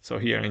Notepad. So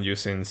here I'm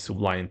using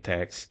Sublime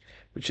Text,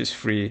 which is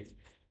free,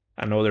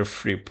 another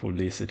free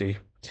publicity.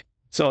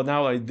 So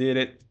now I did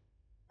it,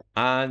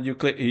 and you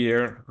click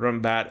here,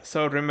 run bad.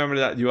 So remember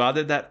that you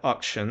added that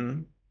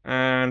option,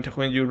 And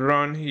when you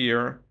run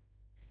here,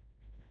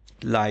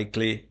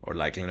 likely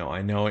no,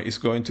 I know it's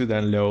going to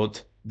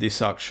download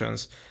these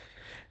options.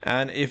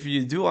 And if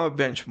you do a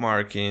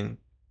benchmarking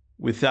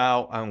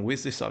without and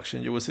with this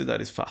option, you will see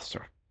that it's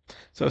faster.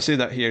 So see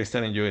that here it's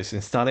telling you it's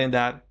installing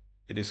that.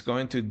 It is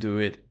going to do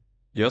it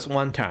just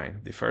one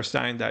time. The first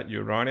time that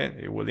you run it,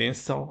 it will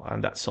install,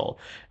 and that's all.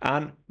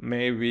 And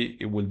maybe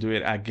it will do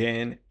it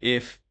again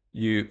if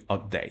you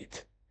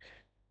update.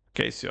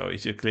 Okay, so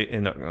if you click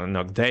on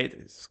update,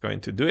 it's going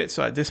to do it.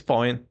 So at this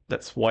point,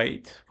 let's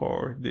wait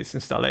for this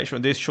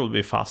installation. This should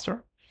be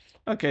faster.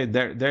 Okay,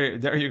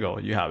 there you go.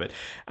 You have it.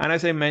 And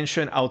as I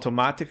mentioned,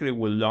 automatically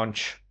will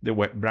launch the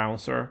web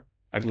browser,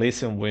 at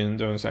least in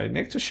Windows. I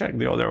need to check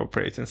the other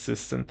operating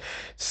system.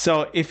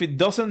 So if it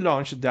doesn't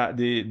launch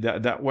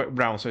that web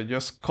browser,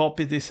 just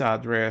copy this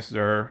address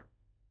there.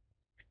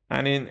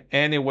 And in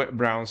any web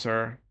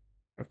browser,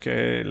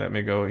 okay, let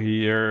me go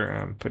here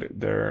and put it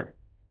there.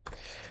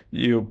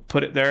 You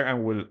put it there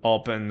and will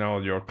open now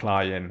your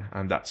client,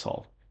 and that's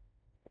all.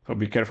 So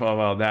be careful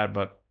about that,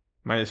 but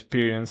my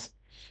experience,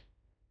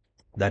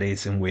 that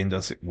is in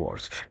Windows, it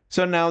works.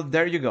 So now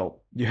there you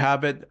go. You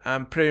have it,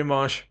 and pretty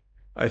much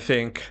I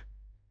think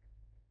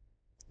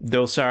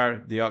those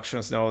are the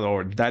options now,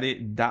 or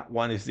that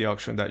one is the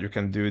option that you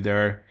can do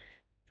there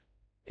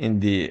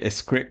in the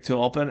script to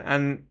open.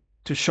 And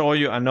to show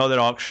you another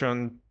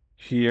option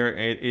here,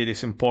 it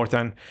is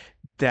important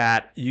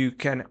that you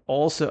can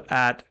also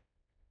add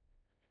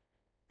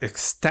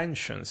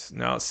extensions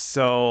now.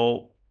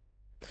 So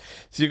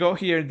you go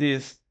here,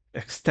 these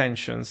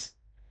extensions,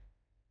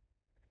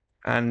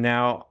 and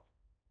now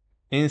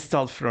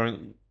install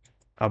from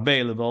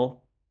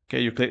available. Okay,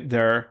 you click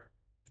there,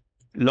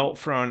 load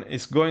from,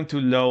 it's going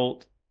to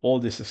load all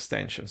these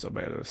extensions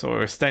available. So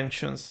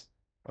extensions,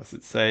 as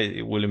it say,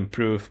 it will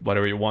improve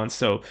whatever you want.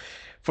 So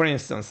for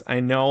instance,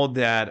 I know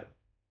that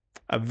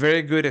a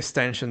very good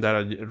extension that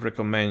I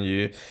recommend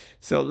you.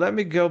 So let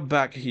me go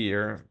back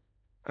here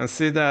and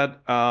see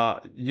that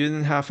you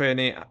didn't have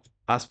any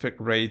aspect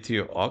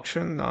ratio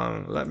option.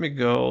 Let me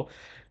go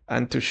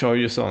and to show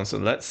you something. So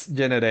let's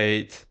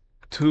generate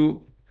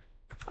two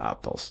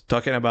apples,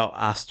 talking about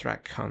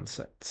abstract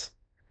concepts.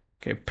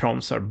 Okay,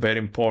 prompts are very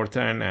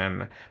important,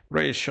 and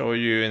really show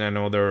you in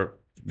another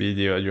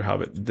video. You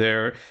have it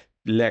there.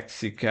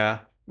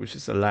 Lexica, which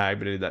is a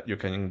library that you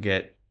can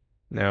get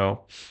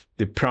now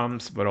the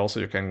prompts, but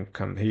also you can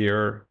come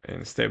here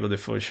in Stable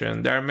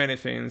Diffusion. There are many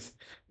things,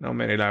 not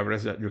many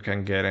libraries that you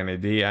can get an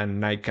idea, and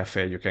Night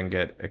Cafe you can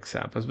get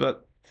examples.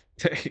 But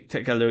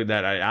take a look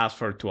that I asked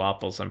for 2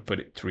 apples and put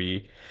it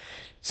 3.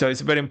 So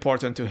it's very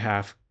important to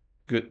have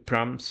good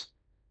prompts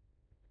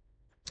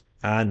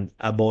and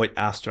avoid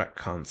abstract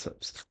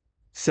concepts.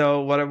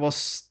 So what I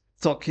was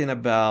talking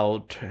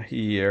about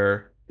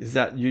here is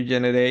that you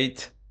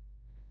generate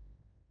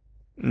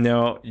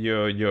your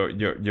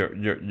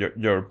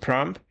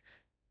prompt.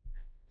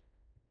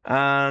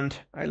 And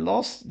I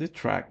lost the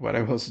track what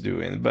I was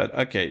doing, but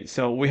okay,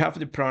 so we have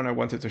the prompt. I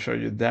wanted to show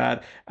you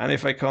that. And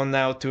if I come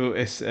now to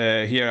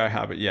here, I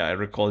have it. Yeah, I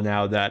recall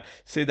now that,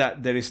 see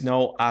that there is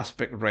no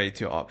aspect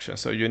ratio option,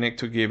 so you need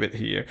to give it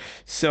here.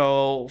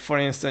 So for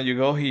instance, you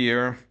go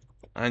here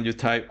and you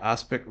type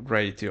aspect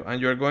ratio, and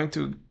you're going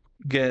to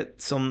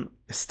get some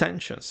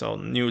extensions, so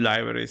new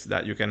libraries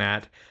that you can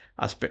add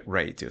aspect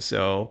ratio.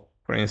 So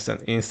for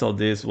instance, install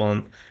this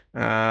one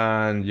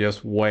and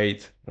just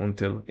wait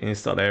until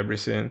install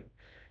everything.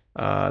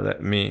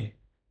 Let me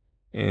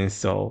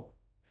install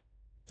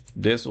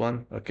this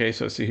one. Okay,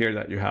 so see here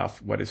that you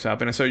have what is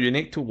happening. So you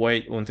need to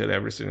wait until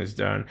everything is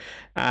done.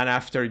 And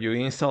after you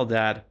install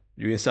that,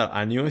 you install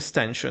a new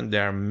extension.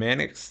 There are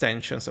many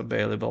extensions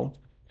available.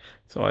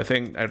 So I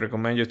think I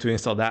recommend you to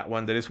install that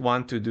one. There is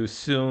one to do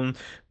soon,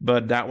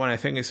 but that one I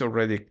think is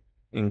already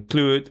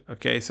included.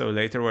 Okay, so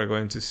later we're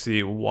going to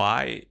see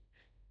why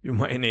you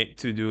might need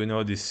to do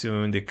this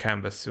soon, the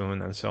canvas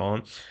soon, and so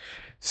on.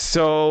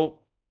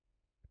 So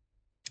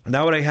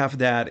now that I have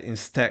that in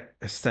stack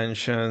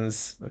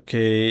extensions,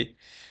 okay,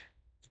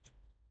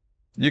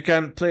 you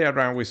can play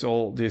around with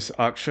all these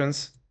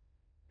options.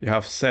 You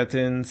have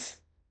settings.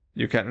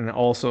 You can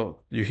also,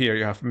 you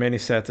have many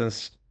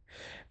settings,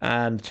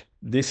 and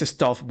this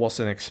stuff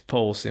wasn't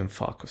exposed in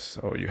Fooocus.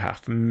 So you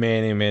have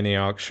many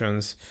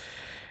options.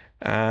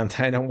 And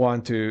I don't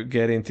want to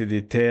get into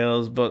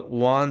details, but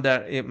one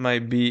that it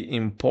might be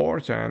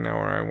important,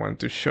 or I want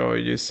to show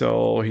you.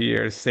 So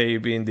here,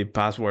 saving the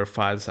password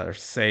files are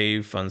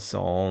safe and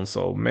so on.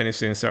 So many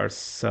things are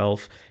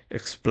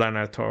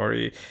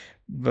self-explanatory,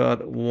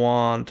 but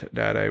one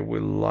that I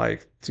would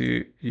like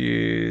to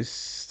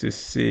use to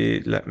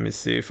see, let me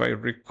see if I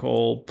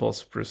recall,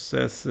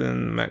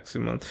 post-processing,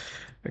 maximum,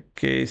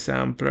 okay,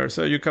 sampler.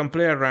 So you can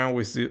play around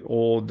with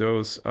all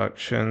those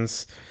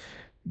options.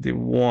 The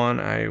one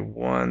I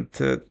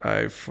wanted,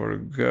 I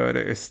forgot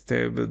it.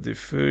 Stable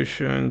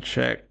diffusion,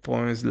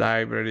 checkpoints,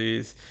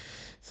 libraries.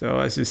 So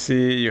as you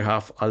see, you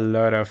have a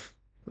lot of,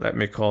 let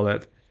me call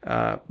it,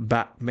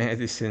 back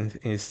medicine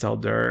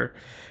installed there.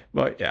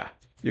 But yeah,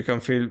 you can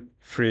feel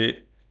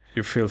free.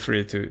 You feel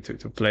free to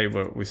play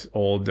with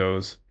all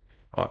those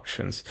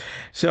options.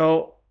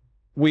 So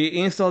we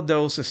install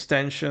those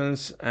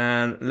extensions,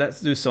 and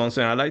let's do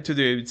something. I like to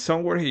do it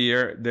somewhere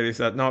here. There is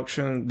an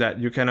option that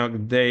you can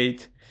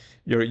update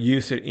your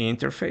user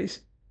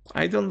interface.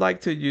 I don't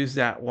like to use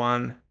that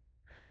one.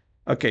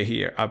 Okay,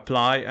 here,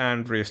 apply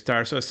and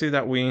restart. So see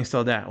that we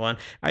installed that one.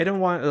 I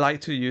don't like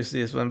to use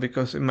this one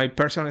because in my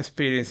personal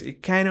experience,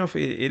 it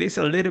is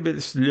a little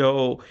bit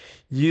slow,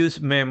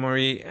 use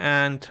memory,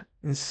 and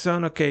in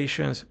some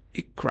occasions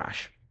it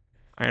crash.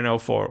 I know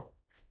for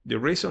the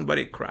reason, but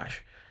it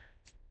crash.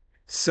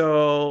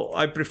 So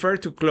I prefer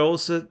to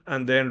close it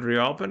and then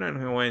reopen.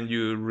 And when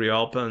you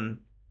reopen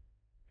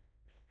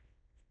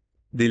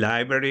the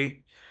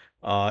library,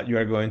 you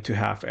are going to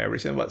have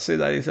everything. But see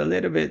that is a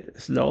little bit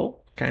slow.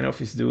 Kind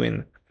of is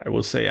doing, I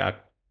will say, a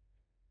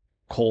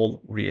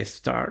cold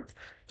restart.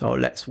 So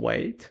let's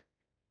wait.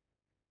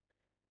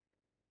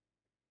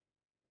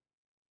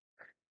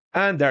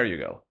 And there you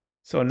go.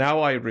 So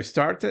now I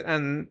restarted.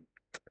 And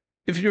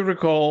if you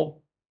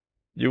recall,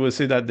 you will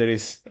see that there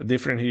is a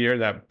different here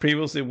that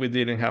previously we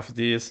didn't have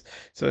this.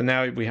 So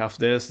now we have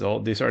this. So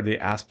these are the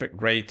aspect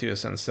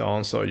ratios and so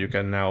on. So you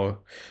can now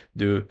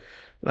do,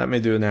 let me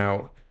do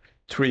now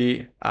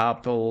 3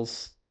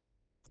 apples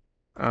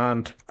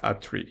and a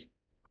tree.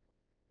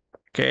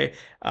 Okay,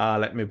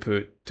 let me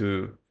put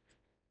 2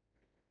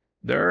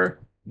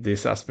 there,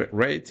 this aspect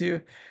ratio,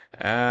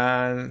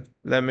 and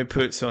let me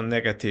put some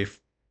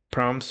negative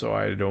prompts. So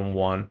I don't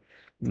want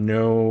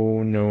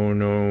no,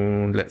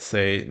 let's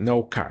say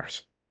no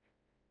cars.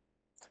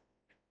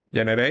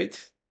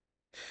 Generate.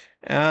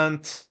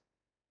 And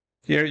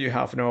here you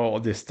have now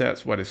all the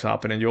steps, what is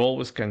happening. You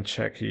always can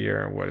check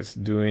here what it's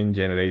doing,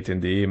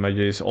 generating the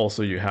images.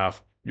 Also, you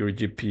have your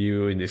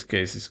GPU, in this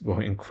case, is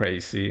going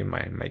crazy in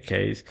my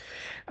case.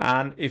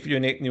 And if you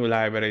need new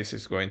libraries,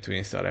 it's going to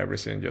install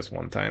everything just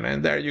one time.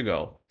 And there you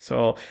go.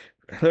 So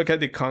look at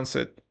the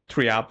concept,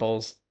 3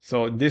 apples.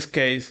 So in this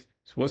case,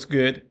 it was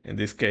good. In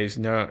this case,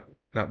 no,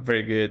 not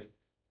very good.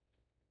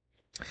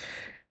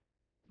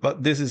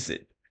 But this is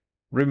it.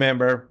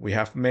 Remember, we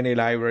have many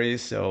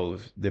libraries, so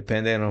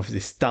depending on the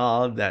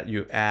style that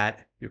you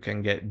add, you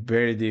can get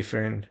very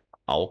different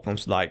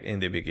outcomes like in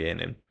the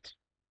beginning.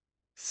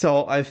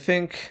 So I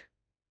think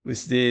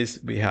with this,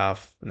 we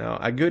have now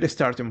a good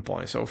starting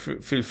point. So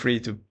feel free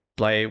to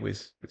play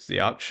with the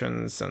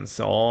options and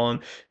so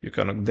on. You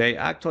can update.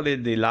 Actually,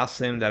 the last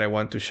thing that I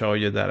want to show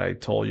you that I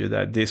told you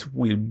that this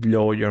will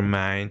blow your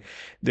mind.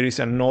 There is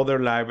another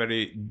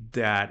library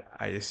that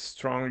I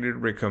strongly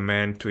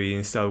recommend to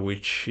install,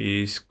 which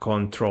is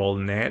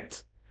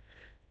ControlNet.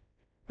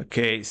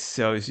 Okay,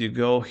 so as you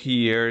go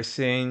here,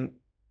 same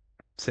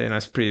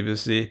as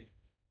previously,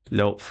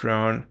 load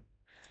from,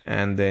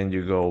 and then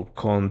you go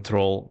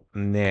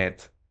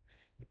ControlNet.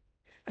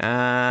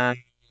 And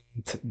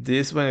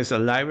this one is a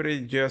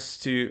library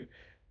just to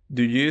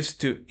use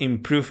to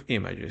improve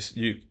images.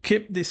 You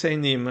keep the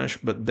same image,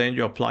 but then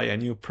you apply a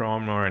new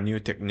prompt or a new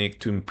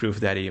technique to improve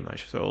that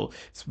image. So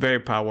it's very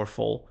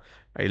powerful.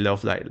 I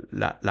love that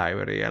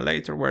library, and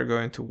later we're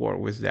going to work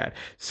with that.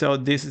 So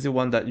this is the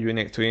one that you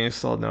need to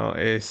install now,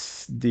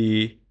 is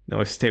the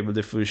Stable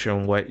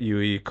Diffusion Web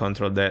UI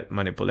control that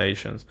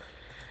manipulations.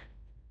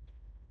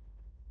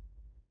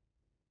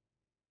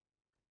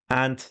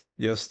 And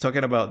just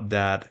talking about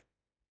that,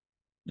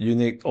 you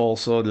need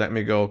also, let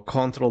me go,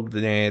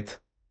 control.net,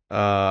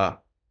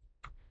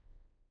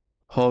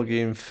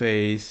 Hugging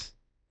Face,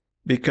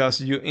 because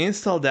you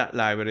install that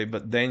library,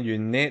 but then you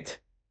need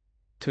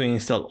to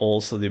install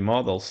also the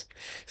models.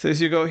 So as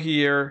you go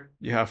here,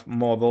 you have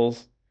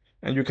models,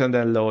 and you can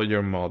then load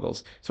your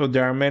models. So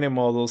there are many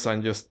models.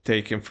 I'm just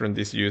taking from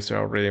this user. I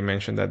already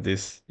mentioned that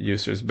this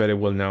user is very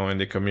well known in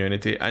the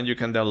community, and you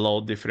can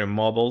download different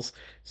models.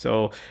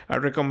 So I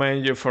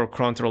recommend you for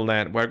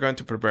ControlNet. We're going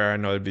to prepare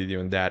another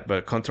video on that,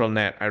 but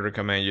ControlNet, I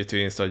recommend you to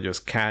install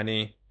just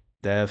Canny,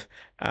 Dev,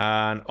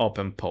 and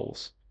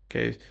OpenPose.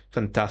 Okay,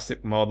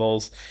 fantastic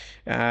models.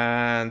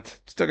 And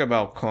to talk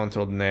about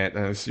ControlNet,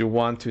 and if you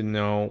want to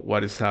know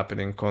what is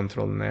happening in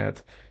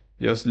ControlNet,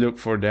 just look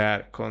for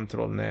that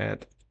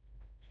ControlNet,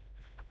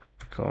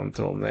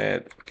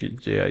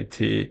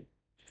 GIT,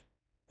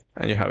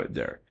 and you have it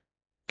there.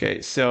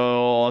 Okay,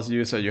 so as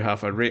user, you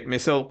have a readme.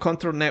 So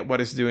ControlNet,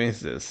 what it's doing is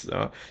this.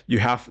 You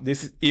have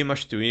this is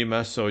image to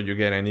image, so you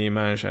get an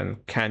image,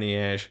 and Canny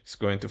Edge is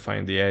going to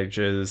find the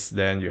edges.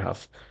 Then you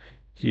have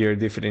here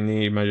different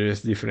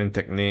images, different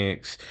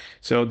techniques.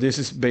 So this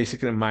is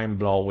basically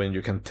mind-blowing.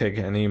 You can take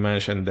an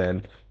image and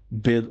then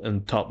build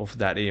on top of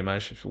that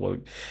image.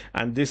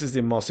 And this is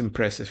the most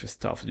impressive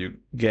stuff. You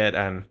get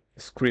an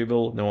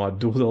scribble, a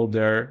doodle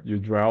there, you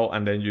draw,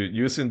 and then you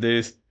using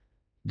this,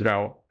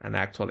 draw an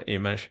actual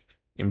image.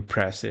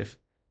 Impressive.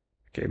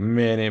 Okay,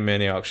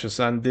 many options,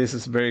 and this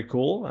is very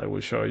cool. I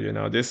will show you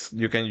now. This,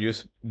 you can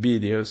use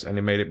videos,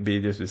 animated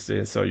videos with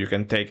this. So you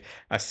can take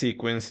a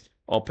sequence,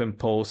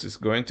 OpenPose is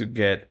going to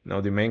get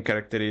the main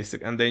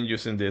characteristic, and then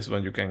using this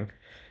one, you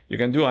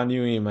can do a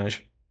new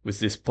image with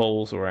this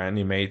pose or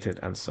animated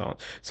and so on.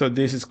 So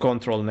this is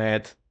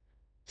ControlNet.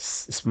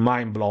 It's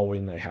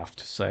mind-blowing, I have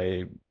to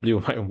say. Blew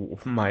my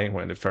mind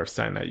when the first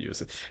time I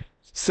used it.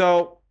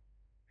 So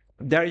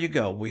there you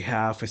go. We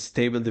have a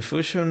stable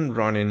diffusion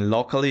running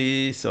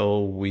locally.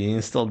 So we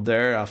installed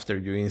there. After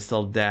you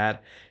install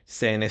that,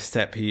 same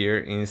step here,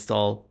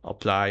 install,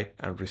 apply,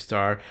 and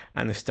restart,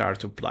 and start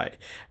to play.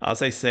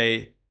 As I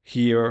say,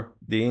 here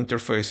the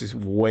interface is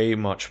way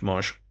much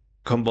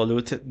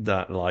convoluted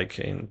than like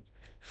in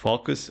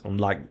Fooocus,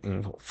 unlike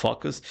in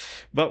Fooocus,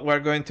 but we're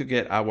going to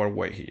get our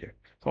way here.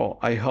 So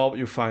I hope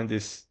you find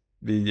this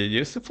video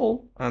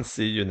useful and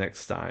see you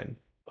next time.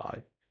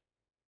 Bye.